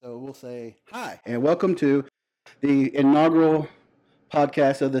will say hi and welcome to the inaugural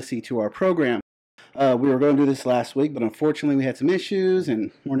podcast of the C2R program. We were going to do this last week, but unfortunately we had some issues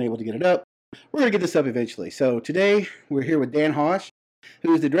and weren't able to get it up. We're going to get this up eventually. So today we're here with Dan Hosh,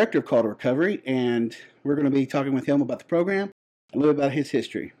 who is the director of Call to Recovery, and we're going to be talking with him about the program, a little bit about his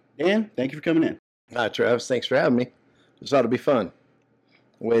history. Dan, thank you for coming in. Hi, Travis. Thanks for having me. This ought to be fun.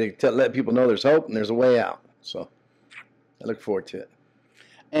 A way to let people know there's hope and there's a way out. So I look forward to it.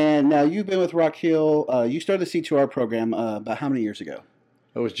 And now you've been with Rock Hill. You started the C2R program about how many years ago?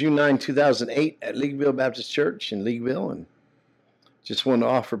 It was June 9, 2008 at Leagueville Baptist Church in Leagueville, and just wanted to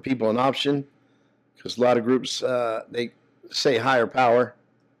offer people an option because a lot of groups, they say higher power,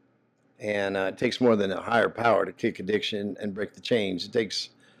 and it takes more than a higher power to kick addiction and break the chains. It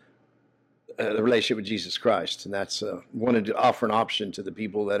takes the relationship with Jesus Christ, and that's wanted to offer an option to the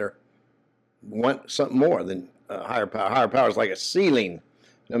people that want something more than higher power. Higher power is like a ceiling.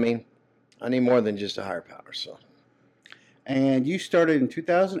 I mean, I need more than just a higher power. So, and you started in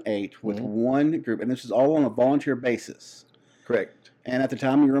 2008 with one group, and this is all on a volunteer basis. Correct. And at the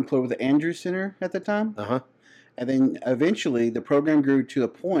time, you were employed with the Andrews Center at the time? Uh-huh. And then eventually, the program grew to a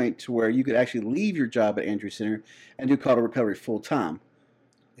point to where you could actually leave your job at Andrews Center and do Call to Recovery full-time.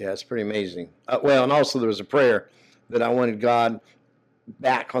 Yeah, it's pretty amazing. Well, and also there was a prayer that I wanted God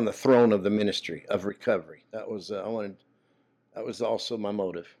back on the throne of the ministry of recovery. That was that was also my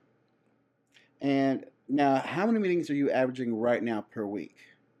motive. And now, how many meetings are you averaging right now per week?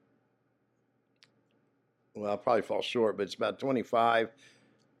 Well, I'll probably fall short, but it's about 25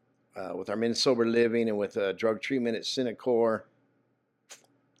 with our men's sober living and with drug treatment at Synacor.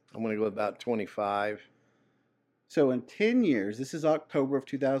 I'm going to go about 25. So in 10 years, this is October of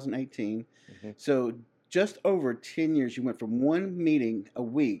 2018, so just over 10 years, you went from one meeting a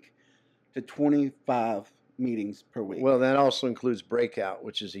week to 25 meetings per week. Well, that also includes Breakout,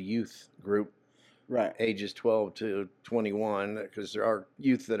 which is a youth group, right? Ages 12 to 21, because there are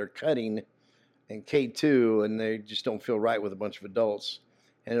youth that are cutting in K2, and they just don't feel right with a bunch of adults.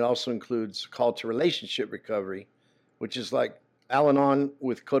 And it also includes Call to Relationship Recovery, which is like Al-Anon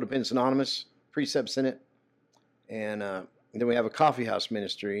with Codependence Anonymous, precepts in it. And then we have a coffee house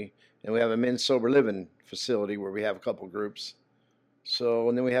ministry, and we have a men's sober living facility where we have a couple groups. So,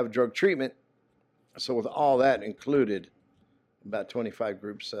 and then we have drug treatment. So with all that included, about 25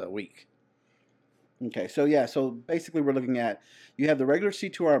 groups a week. Okay, so yeah, so basically we're looking at, you have the regular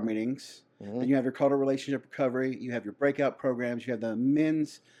C2R meetings, then you have your Call to Relationship Recovery, you have your breakout programs, you have the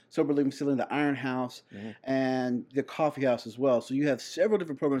men's sober living facility, the Iron House, and the coffee house as well. So you have several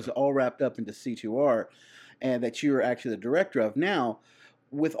different programs that all wrapped up into C2R, and that you're actually the director of. Now,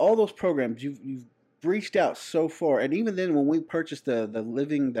 with all those programs, you've reached out so far, and even then, when we purchased the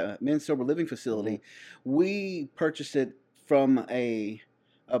men's sober living facility, we purchased it from a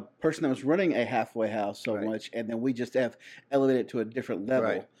person that was running a halfway house much, and then we just have elevated it to a different level.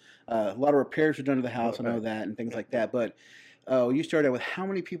 Right. A lot of repairs were done to the house, I know that, and things like that. But you started out with how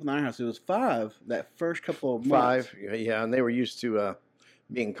many people in our house? It was 5 that first couple of months. 5, yeah, and they were used to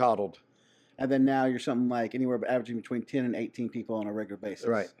being coddled. And then now you're something like anywhere averaging between 10 and 18 people on a regular basis.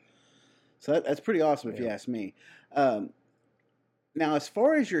 Right. So that's pretty awesome if you ask me. Now, as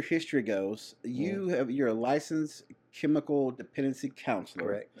far as your history goes, you're a licensed chemical dependency counselor.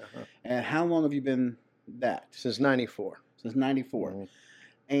 Correct. And how long have you been that? Since 94. Since 94.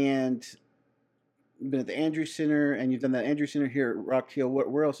 And you've been at the Andrews Center, and you've done that Andrews Center here at Rock Hill.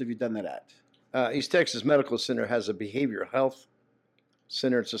 Where else have you done that at? East Texas Medical Center has a behavioral health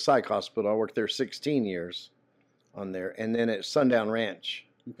center. It's a psych hospital. I worked there 16 years on there. And then at Sundown Ranch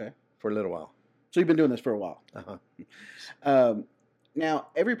for a little while. So you've been doing this for a while. Now,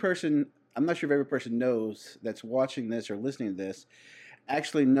 every person, I'm not sure if every person knows that's watching this or listening to this,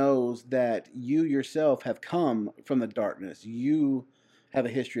 actually knows that you yourself have come from the darkness. You have a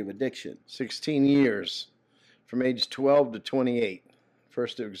history of addiction. 16 years, from age 12 to 28.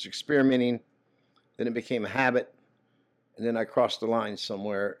 First it was experimenting, then it became a habit, and then I crossed the line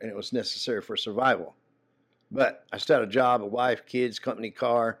somewhere, and it was necessary for survival. But I still had a job, a wife, kids, company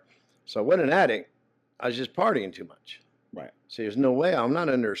car, so I wasn't an addict. I was just partying too much. Right. So there's no way. I'm not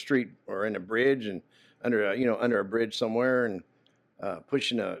under a street or in a bridge and under a bridge somewhere and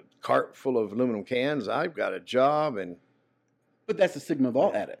pushing a cart full of aluminum cans. I've got a job and. But that's the stigma of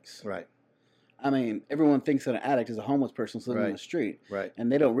all addicts. Right. I mean, everyone thinks that an addict is a homeless person living on the street. Right.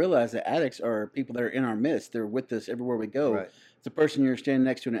 And they don't realize that addicts are people that are in our midst. They're with us everywhere we go. Right. It's a person you're standing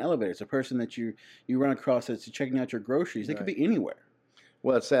next to in an elevator. It's a person that you run across that's checking out your groceries. They could be anywhere.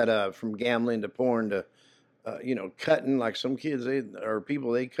 Well, it's that from gambling to porn to, cutting, like some kids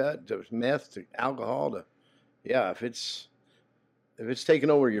people they cut, to meth, to alcohol, to, if if it's taken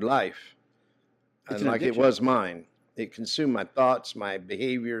over your life, It's and an like it addiction. was mine, it consumed my thoughts, my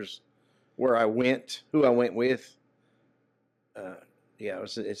behaviors, where I went, who I went with. Yeah,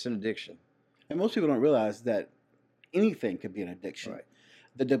 it's an addiction. And most people don't realize that anything could be an addiction. Right.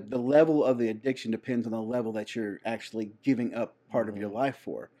 The level of the addiction depends on the level that you're actually giving up part of your Mhm. life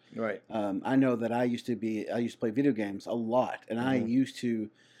for. Right. I know that I used to play video games a lot, and I Mhm. used to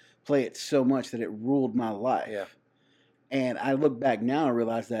play it so much that it ruled my life. Yeah. And I look back now and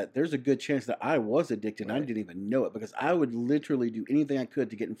realize that there's a good chance that I was addicted and I Right. didn't even know it, because I would literally do anything I could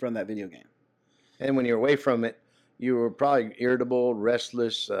to get in front of that video game. And when you're away from it, you were probably irritable,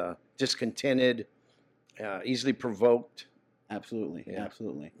 restless, discontented, easily provoked. Absolutely, Yeah.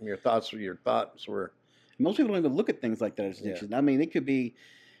 absolutely. Your thoughts were Most people don't even look at things like that as Yeah. addiction. I mean, it could be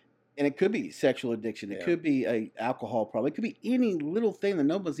sexual addiction. It Yeah. could be a alcohol problem. It could be any little thing that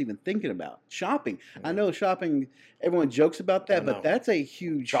nobody's even thinking about. Shopping. I Yeah. know shopping. Everyone jokes about I that, know. but that's a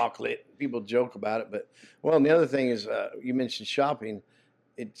huge. chocolate. People joke about it, but well, and the other thing is, you mentioned shopping.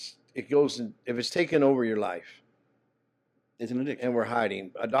 It goes in, if it's taken over your life, It's an addiction. and we're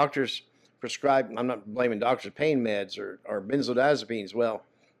hiding. Doctors prescribe. I'm not blaming doctors. Pain meds or benzodiazepines. Well,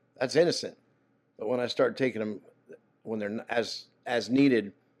 that's innocent. But when I start taking them when they're as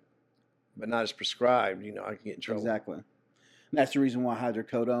needed, but not as prescribed, I can get in trouble. Exactly. And that's the reason why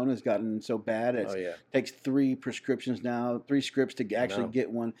hydrocodone has gotten so bad. Oh yeah. Takes 3 prescriptions now, 3 scripts to actually know. get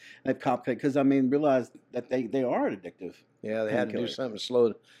one. And they've complicated, because realize that they are addictive. Yeah, they had to do Painkiller. something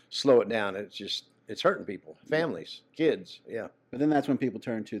to slow it down. It's hurting people, families, kids. Yeah, But then that's when people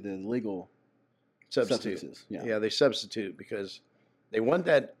turn to the legal substitute. substances. Yeah. Yeah, they substitute because they want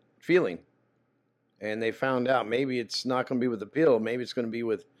that feeling, and they found out maybe it's not going to be with the pill. Maybe it's going to be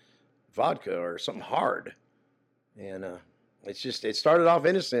with vodka or something hard, and it started off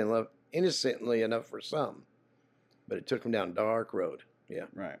innocently enough for some, but it took them down a dark road. Yeah.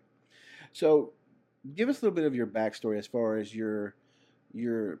 Right. So, give us a little bit of your backstory as far as your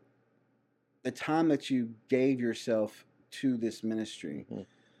the time that you gave yourself to this ministry.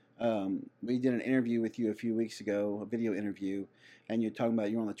 We did an interview with you a few weeks ago, a video interview, and you're talking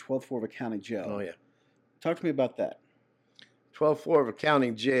about you're on the 12th floor of a county jail. Oh yeah. Talk to me about that. 12th floor of a county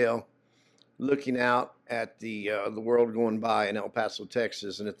jail, looking out at the world going by in El Paso,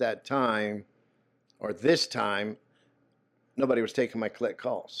 Texas, and at that time, or this time, nobody was taking my collect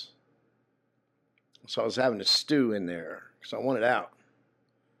calls. So I was having to stew in there because I wanted out.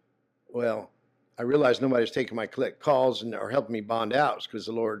 Well, I realized nobody was taking my collect calls or helping me bond out because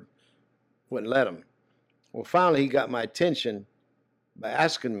the Lord wouldn't let them. Well, finally, He got my attention by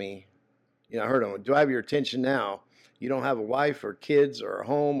asking me, I heard him, do I have your attention now? You don't have a wife or kids or a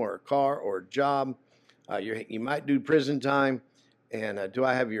home or a car or a job. You might do prison time. And do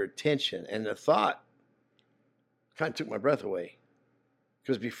I have your attention? And the thought kind of took my breath away.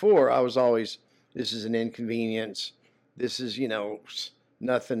 Because before I was always, this is an inconvenience. This is,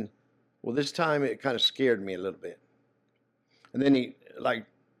 nothing. Well, this time it kind of scared me a little bit. And then he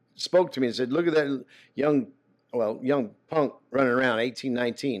spoke to me and said, look at that young punk running around, 18,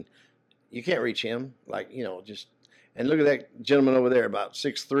 19. You can't reach him. And look at that gentleman over there, about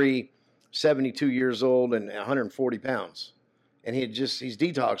 6'3", 72 years old and 140 pounds. And he's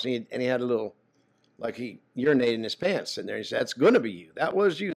detoxing, and he had a little, he urinated in his pants sitting there. He said, that's going to be you. That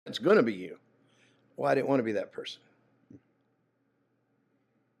was you. That's going to be you. Well, I didn't want to be that person.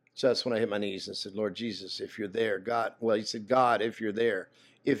 So that's when I hit my knees and said, Lord Jesus, if you're there, God, he said, God, if you're there,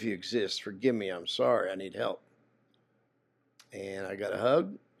 if you exist, forgive me. I'm sorry. I need help. And I got a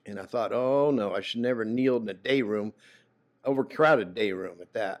hug, and I thought, oh no, I should never kneeled in a day room, overcrowded day room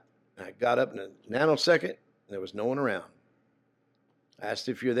at that. And I got up in a nanosecond, and there was no one around. I asked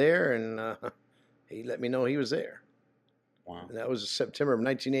if you're there, and he let me know he was there. Wow. And that was September of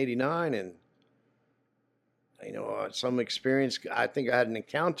 1989, and some experience. I think I had an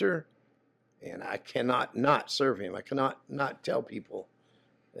encounter, and I cannot not serve him. I cannot not tell people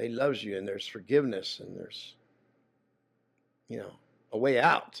that he loves you, and there's forgiveness, and there's, a way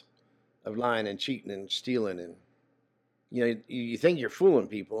out of lying and cheating and stealing. And, you think you're fooling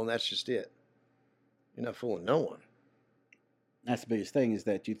people, and that's just it. You're not fooling no one. That's the biggest thing, is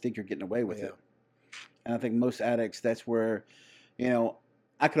that you think you're getting away with Yeah. it. And I think most addicts, that's where,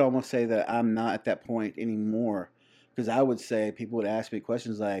 I could almost say that I'm not at that point anymore, because I would say, people would ask me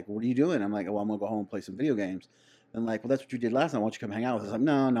questions like, what are you doing? I'm like, well, I'm going to go home and play some video games. And like, well, that's what you did last night. Why don't you come hang out with us? I'm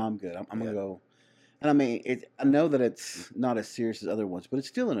like, no, I'm good. I'm going to go. And I know that it's not as serious as other ones, but it's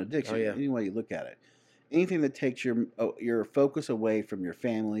still an addiction. Oh, yeah. Any way you look at it. Anything that takes your focus away from your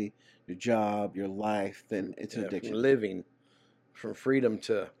family, your job, your life, then it's an addiction. From living, from freedom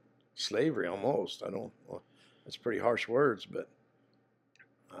to slavery almost. That's pretty harsh words, but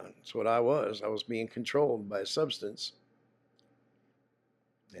That's what I was. I was being controlled by a substance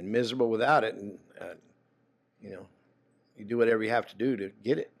and miserable without it. And, you know, you do whatever you have to do to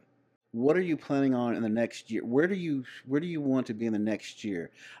get it. What are you planning on in the next year? Where do you want to be in the next year?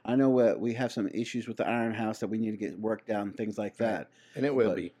 I know we have some issues with the Iron House that we need to get worked out and things like that. And it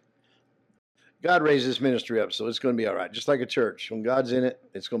will be. God raised this ministry up, so it's going to be all right. Just like a church. When God's in it,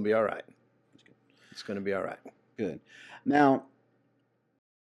 it's going to be all right. It's going to be all right. Good. Now,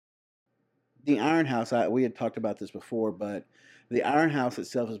 the Iron House, we had talked about this before, but the Iron House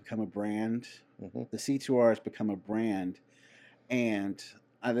itself has become a brand. Mm-hmm. The C2R has become a brand. And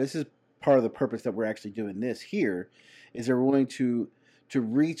this is part of the purpose that we're actually doing this here, is that we're willing to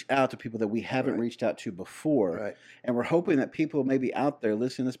reach out to people that we haven't reached out to before. Right. And we're hoping that people maybe out there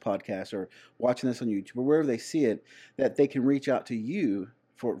listening to this podcast or watching this on YouTube or wherever they see it, that they can reach out to you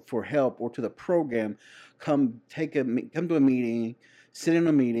for help or to the program. Come to a meeting, sit in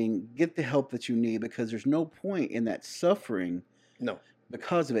a meeting, get the help that you need, because there's no point in that suffering. No.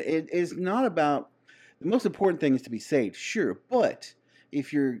 Because of it. It is not about, the most important thing is to be saved, sure, but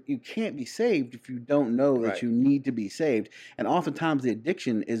if you can't be saved if you don't know that you need to be saved. And oftentimes the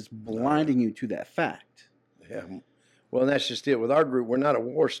addiction is blinding you to that fact. Yeah. Well, that's just it. With our group, we're not a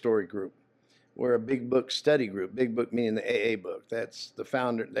war story group. We're a big book study group. Big book meaning the AA book. That's the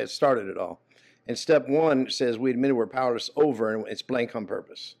founder that started it all. And step one says we admit we're powerless over, and it's blank on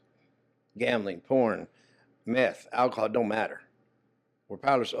purpose. Gambling, porn, meth, alcohol, don't matter. We're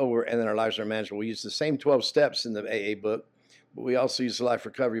powerless over, and then our lives are manageable. We use the same 12 steps in the AA book, but we also use the Life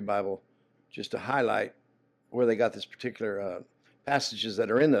Recovery Bible just to highlight where they got this particular passages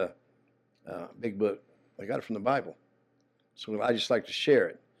that are in the big book. They got it from the Bible. So I just like to share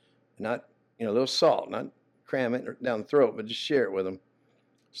it. Not, a little salt, not cram it down the throat, but just share it with them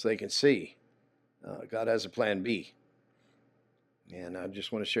so they can see God has a plan B. And I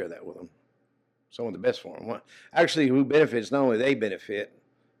just want to share that with them. So I want the best for them. Actually, who benefits, not only they benefit,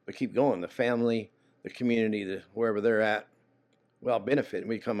 but keep going. The family, the community, wherever they're at, we all benefit and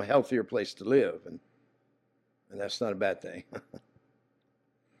we become a healthier place to live. And that's not a bad thing.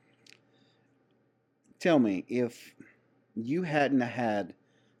 Tell me, if you hadn't had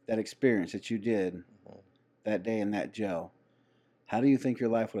that experience that you did that day in that jail, how do you think your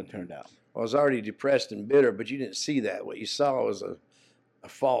life would have turned out? Well, I was already depressed and bitter, but you didn't see that. What you saw was a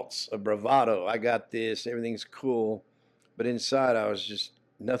false, a bravado. I got this, everything's cool. But inside I was just,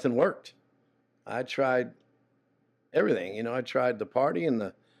 nothing worked. I tried everything. I tried the party and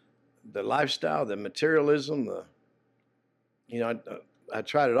the lifestyle, the materialism, I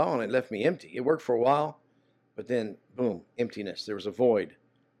tried it all and it left me empty. It worked for a while, but then boom, emptiness. There was a void.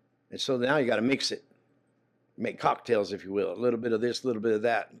 And so now you got to mix it, make cocktails, if you will, a little bit of this, a little bit of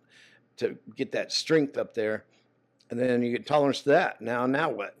that to get that strength up there. And then you get tolerance to that. Now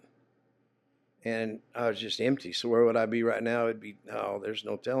what? And I was just empty. So where would I be right now? It'd be, there's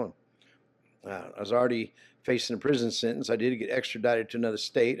no telling. I was already facing a prison sentence. I did get extradited to another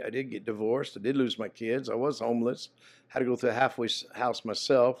state. I did get divorced. I did lose my kids. I was homeless. Had to go through a halfway house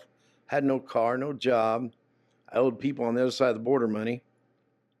myself. Had no car, no job. I owed people on the other side of the border money.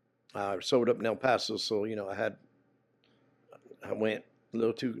 I sobered up in El Paso, so I went a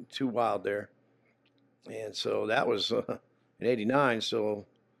little too wild there, and so that was in '89. So,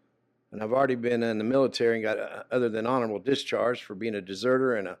 and I've already been in the military and got other than honorable discharge for being a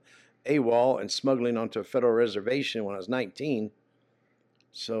deserter and a AWOL and smuggling onto a federal reservation when I was 19.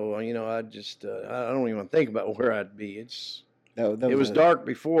 So I just I don't even think about where I'd be. It was dark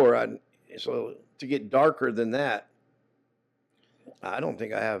before. So to get darker than that, I don't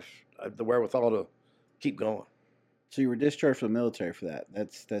think I have the wherewithal to keep going. So you were discharged from the military for that.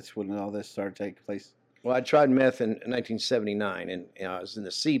 That's when all this started taking place. Well, I tried meth in 1979, and I was in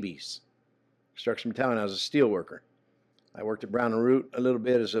the Seabees construction battalion. I was a steel worker. I worked at Brown and Root a little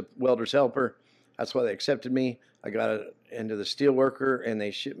bit as a welder's helper. That's why they accepted me. I got into the steel worker, and they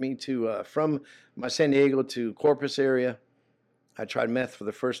shipped me to from my San Diego to Corpus area. I tried meth for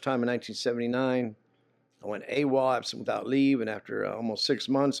the first time in 1979. I went AWOL, absent without leave, and after almost 6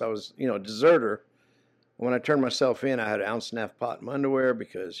 months, I was, a deserter. When I turned myself in, I had an ounce and a half pot in my underwear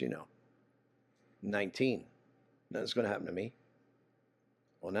because, 19. Nothing's going to happen to me.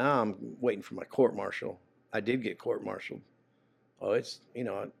 Well, now I'm waiting for my court-martial. I did get court-martialed. Oh, it's,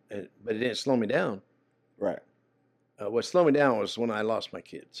 but it didn't slow me down. Right. What slowed me down was when I lost my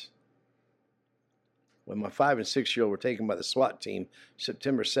kids. When my 5 and 6-year-old were taken by the SWAT team,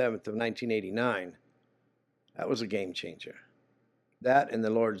 September 7th of 1989, that was a game changer. That and the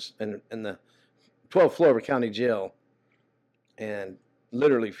Lord's, and the 12th floor of a county jail, and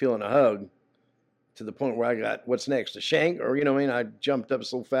literally feeling a hug to the point where I got, what's next, a shank? Or, I jumped up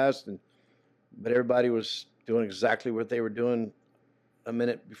so fast, but everybody was doing exactly what they were doing a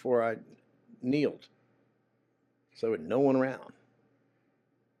minute before I kneeled. So with no one around.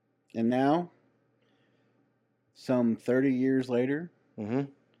 And now, some 30 years later, Mm-hmm.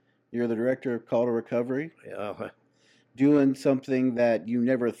 you're the director of Call to Recovery, Yeah, doing something that you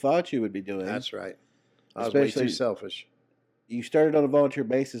never thought you would be doing. that's right. I was way Especially- too selfish. You started on a volunteer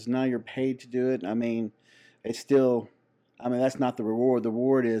basis. Now you're paid to do it. I mean, it's still. I mean, that's not the reward. The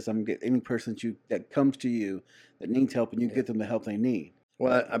reward is any person that comes to you that needs help, and you get them the help they need.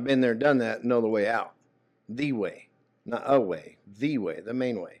 Well, I've been there, done that, know the way out. The way. Not a way. The way. The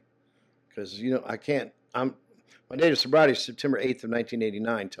main way. Because, I can't. My date of sobriety is September 8th of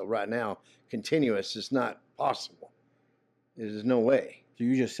 1989 till right now. Continuous is not possible. There's no way. So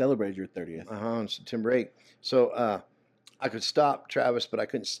you just celebrated your 30th. On September 8th. So I could stop Travis, but I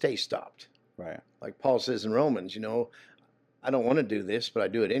couldn't stay stopped. Right. Like Paul says in Romans, I don't want to do this, but I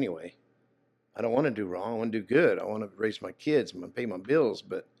do it anyway. I don't want to do wrong. I want to do good. I want to raise my kids. I want to pay my bills.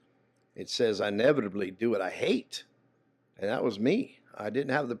 But it says I inevitably do what I hate. And that was me. I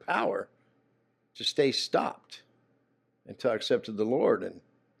didn't have the power to stay stopped until I accepted the Lord. And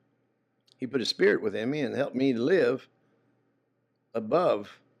he put a spirit within me and helped me to live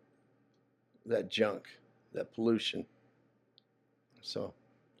above that junk, that pollution. So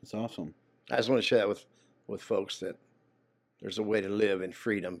That's awesome. I just want to share that with folks, that there's a way to live in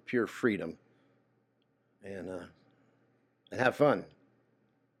freedom, pure freedom, and have fun.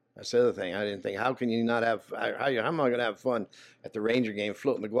 That's the other thing. I didn't think, how can you not have, how am I going to have fun at the Ranger game,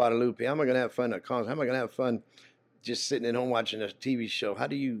 floating the Guadalupe? How am I going to have fun at concert? How am I going to have fun just sitting at home watching a TV show? How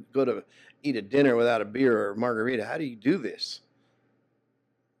do you go to eat a dinner without a beer or a margarita? How do you do this?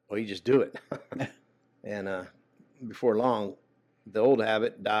 Well, you just do it. And before long, the old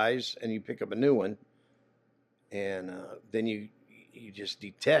habit dies and you pick up a new one. And then you just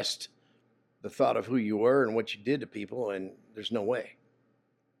detest the thought of who you were and what you did to people, and there's no way.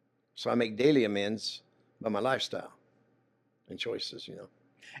 So I make daily amends by my lifestyle and choices,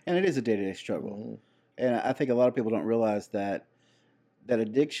 And it is a day-to-day struggle. Mhm. And I think a lot of people don't realize that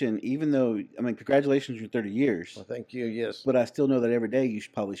addiction, even though, congratulations, you're 30 years. Well, thank you, yes. But I still know that every day you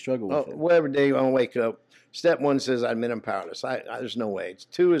should probably struggle with it. Well, every day when I wake up, step one says I admit I'm powerless. There's no way.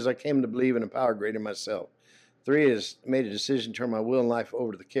 Two is I came to believe in a power greater than myself. Three is made a decision to turn my will and life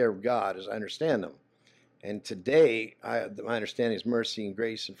over to the care of God as I understand them. And today, my understanding is mercy and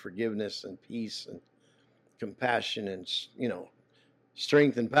grace and forgiveness and peace and compassion and,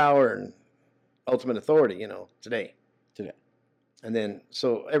 strength and power and ultimate authority, today. Today. And then,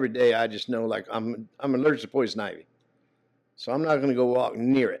 so every day I just know, like, I'm allergic to poison ivy. So I'm not going to go walk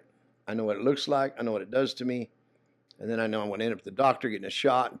near it. I know what it looks like. I know what it does to me. And then I know I'm going to end up at the doctor getting a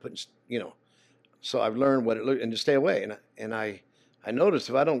shot and putting, So I've learned what it looks, and to stay away. And I notice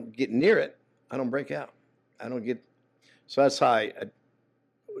if I don't get near it, I don't break out. I don't get. So that's how I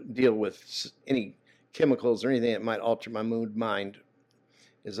deal with any chemicals or anything that might alter my mood, mind.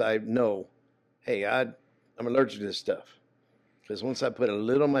 Is I know, hey, I'm allergic to this stuff, because once I put a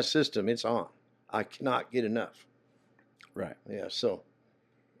little in my system, it's on. I cannot get enough. Right. Yeah. So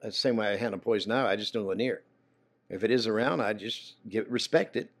that's the same way I handle poison ivy. I just don't go near it. If it is around, I just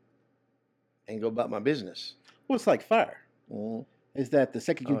respect it and go about my business. Well, it's like fire. Mm-hmm. Is that the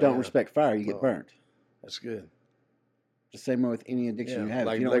second you Oh, don't yeah. respect fire, you get Oh. burnt. That's good. The same way with any addiction you have.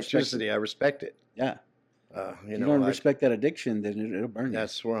 Like if you don't electricity, I respect it. yeah. You If you know, don't respect that addiction, then it'll burn you.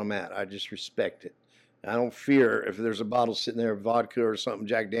 that's where I'm at. I just respect it. I don't fear if there's a bottle sitting there of vodka or something,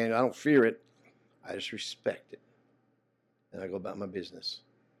 Jack Daniel. I don't fear it. I just respect it, and I go about my business.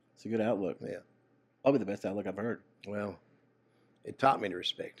 It's a good outlook. Yeah. Probably the best outlook I've heard. Well, it taught me to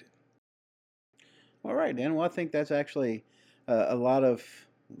respect it. All right, Dan. Well, I think that's actually a lot of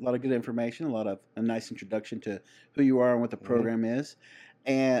good information, a nice introduction to who you are and what the program is.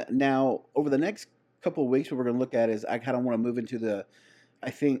 And now, over the next couple of weeks, what we're going to look at is I kind of want to move into I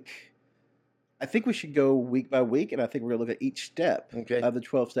think we should go week by week, and I think we're going to look at each step Okay. of the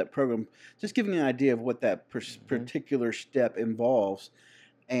 12-step program, just giving you an idea of what that particular step involves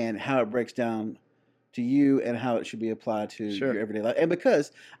and how it breaks down to you and how it should be applied to Sure. your everyday life. And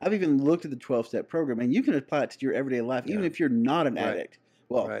because I've even looked at the 12-step program, and you can apply it to your everyday life, even Yeah. if you're not an Right. addict.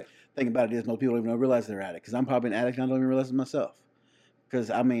 Well, Right. the thing about it is most people don't even realize they're addicts, because I'm probably an addict and I don't even realize it myself. Because,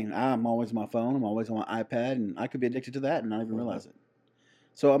 I'm always on my phone, I'm always on my iPad, and I could be addicted to that and not even realize it.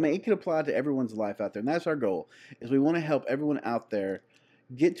 So, it can apply to everyone's life out there, and that's our goal, is we want to help everyone out there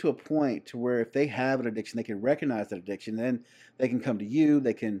get to a point to where if they have an addiction, they can recognize that addiction, then they can come to you,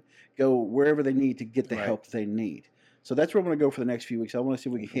 they can go wherever they need to get the Right. help that they need. So that's where I'm going to go for the next few weeks. I want to see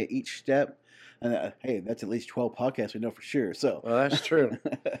if we can hit each step. And hey, that's at least 12 podcasts we know for sure. So, Well, that's true.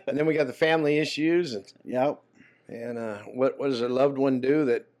 And then we got the family issues, yeah, and what does a loved one do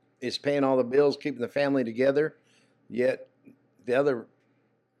that is paying all the bills, keeping the family together, yet the other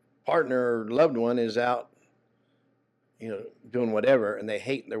partner or loved one is out, doing whatever, and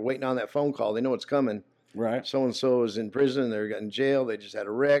they're waiting on that phone call. They know it's coming. right, So and so is in prison. They're in jail. They just had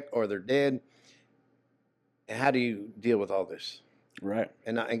a wreck, or they're dead. And how do you deal with all this right.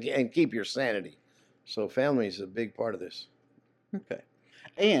 and keep your sanity? So family is a big part of this. Okay.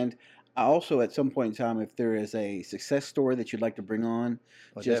 And I also, at some point in time, if there is a success story that you'd like to bring on,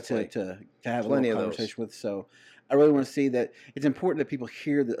 Oh, just to, definitely. to have Plenty a of little those. conversation with. So I really want to see that it's important that people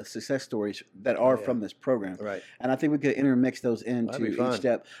hear the success stories that are Yeah. from this program. Right. And I think we could intermix those into That'd be each fun.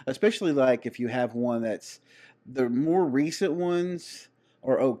 step, especially like if you have one that's the more recent ones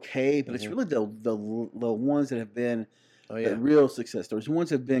are okay, but it's Mhm. really the ones that have been Oh, the yeah. real success stories. The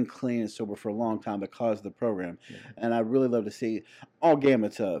ones that have been clean and sober for a long time because of the program. Yeah. And I really love to see all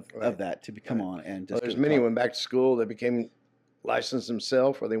gamuts of Right. that to come Right. on and Well, just there's to many talk. went back to school. They became licensed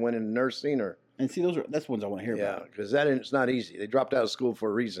themselves, or they went into nursing, or And see, that's ones I want to hear yeah, about. because it's not easy. They dropped out of school for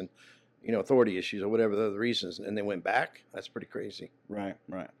a reason, authority issues or whatever the other reasons, and they went back. That's pretty crazy. Right,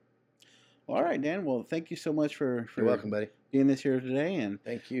 right. Well, all right, Dan. Well, thank you so much for You're welcome, buddy. being this here today, and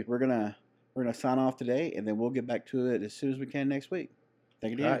Thank you. we're gonna sign off today, and then we'll get back to it as soon as we can next week.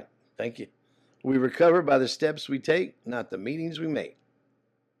 Thank you, All Dan. right. Thank you. We recover by the steps we take, not the meetings we make.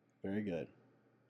 Very good.